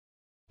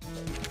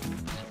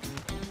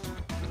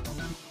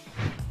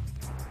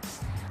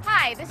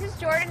Hi, this is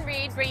Jordan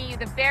Reed bringing you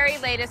the very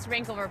latest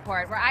Wrinkle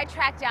Report, where I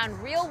track down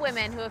real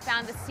women who have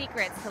found the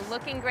secrets to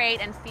looking great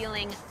and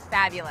feeling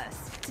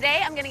fabulous.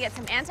 Today, I'm going to get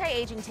some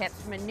anti-aging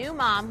tips from a new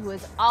mom who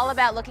is all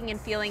about looking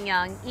and feeling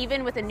young,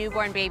 even with a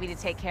newborn baby to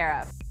take care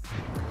of.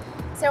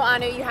 So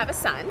Anu, you have a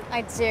son.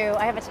 I do.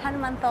 I have a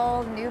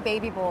 10-month-old new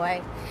baby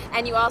boy.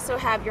 And you also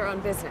have your own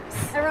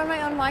business. I run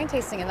my own wine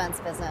tasting events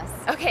business.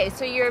 Okay,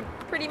 so you're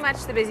pretty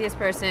much the busiest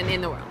person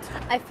in the world.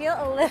 I feel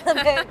a little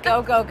bit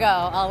go, go, go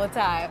all the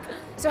time.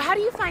 So how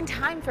do you find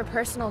time for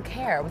personal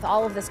care with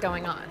all of this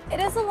going on? It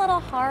is a little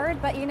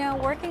hard, but you know,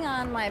 working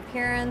on my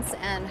appearance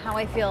and how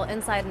I feel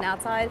inside and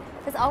outside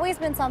has always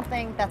been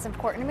something that's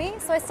important to me,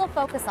 so I still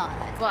focus on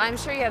it. Well, I'm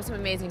sure you have some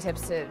amazing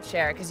tips to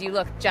share because you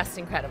look just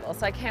incredible,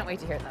 so I can't wait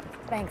to hear them.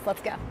 Thanks,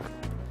 let's go.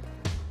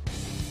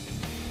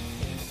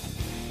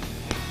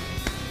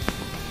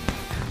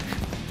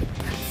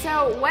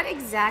 So what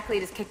exactly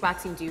does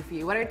kickboxing do for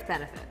you? What are its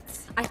benefits?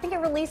 I think it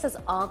releases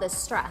all this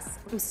stress.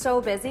 I'm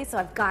so busy, so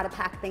I've got to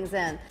pack things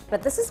in.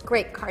 But this is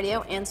great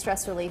cardio and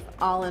stress relief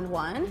all in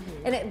one,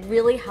 and it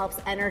really helps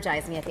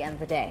energize me at the end of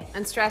the day.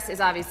 And stress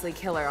is obviously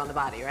killer on the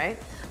body, right?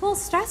 Well,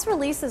 stress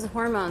releases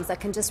hormones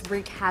that can just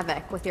wreak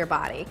havoc with your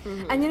body.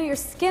 And you know, your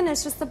skin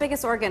is just the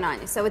biggest organ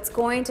on you, so it's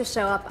going to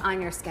show up on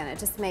your skin. It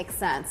just makes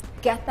sense.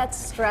 Get that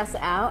stress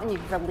out and you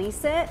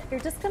release it, you're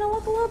just gonna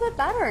look a little bit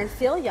better and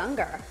feel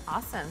younger.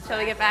 Awesome. Shall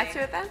we get back to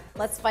it then?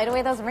 Let's fight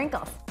away those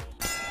wrinkles.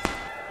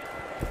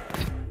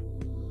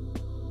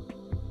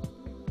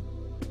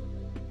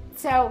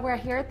 So we're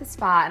here at the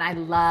spa, and I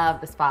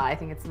love the spa. I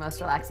think it's the most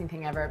relaxing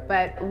thing ever.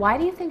 But why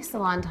do you think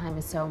salon time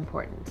is so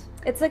important?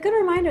 It's a good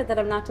reminder that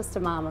I'm not just a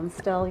mom. I'm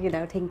still, you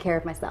know, taking care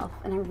of myself.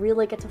 And I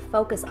really get to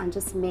focus on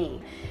just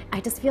me. I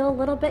just feel a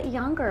little bit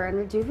younger and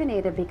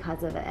rejuvenated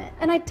because of it.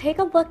 And I take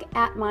a look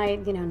at my,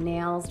 you know,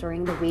 nails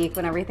during the week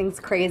when everything's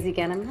crazy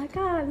again. I'm like,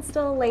 oh, I'm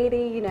still a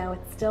lady, you know,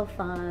 it's still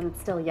fun, it's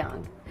still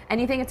young. And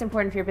you think it's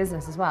important for your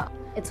business as well?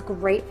 It's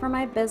great for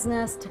my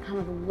business to kind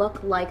of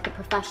look like the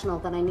professional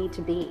that I need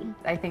to be.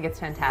 I think it's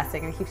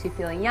fantastic, and it keeps you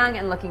feeling young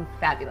and looking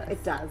fabulous.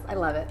 It does. I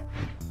love it.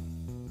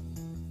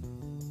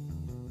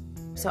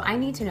 So I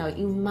need to know,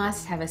 you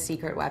must have a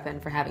secret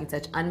weapon for having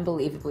such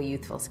unbelievably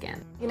youthful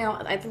skin. You know,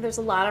 I think there's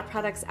a lot of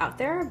products out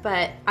there,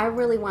 but I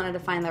really wanted to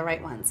find the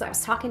right one. So I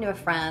was talking to a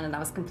friend and I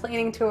was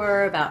complaining to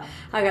her about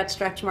how I got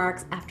stretch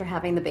marks after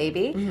having the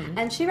baby.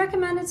 And she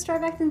recommended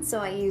Strivectin, so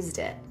I used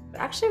it. It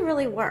actually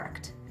really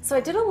worked. So I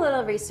did a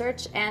little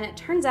research, and it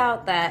turns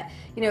out that,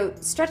 you know,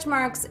 stretch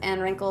marks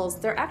and wrinkles,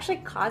 they're actually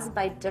caused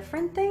by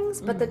different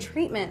things, but the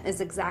treatment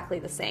is exactly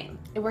the same.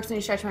 It works on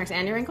your stretch marks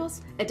and your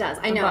wrinkles? It does.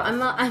 I know.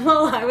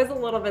 I was a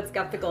little bit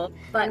skeptical,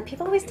 but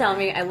people always tell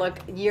me I look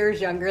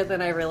years younger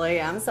than I really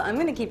am, so I'm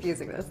going to keep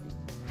using this.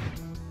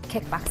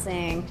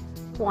 Kickboxing,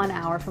 1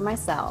 hour for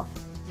myself,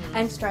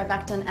 and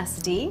Strivectin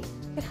SD.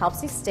 It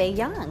helps you stay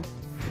young.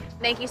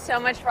 Thank you so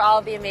much for all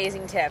of the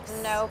amazing tips.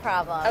 No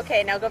problem.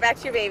 Okay, now go back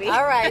to your baby.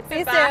 All right. See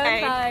you soon.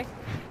 Bye.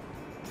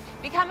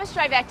 Become a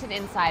Strivectin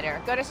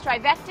insider. Go to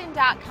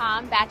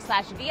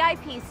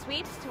strivectin.com/VIP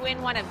sweeps to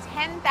win one of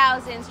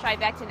 10,000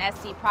 Strivectin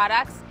SD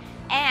products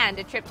and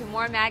a trip to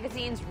More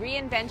Magazine's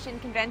Reinvention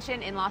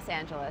Convention in Los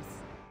Angeles.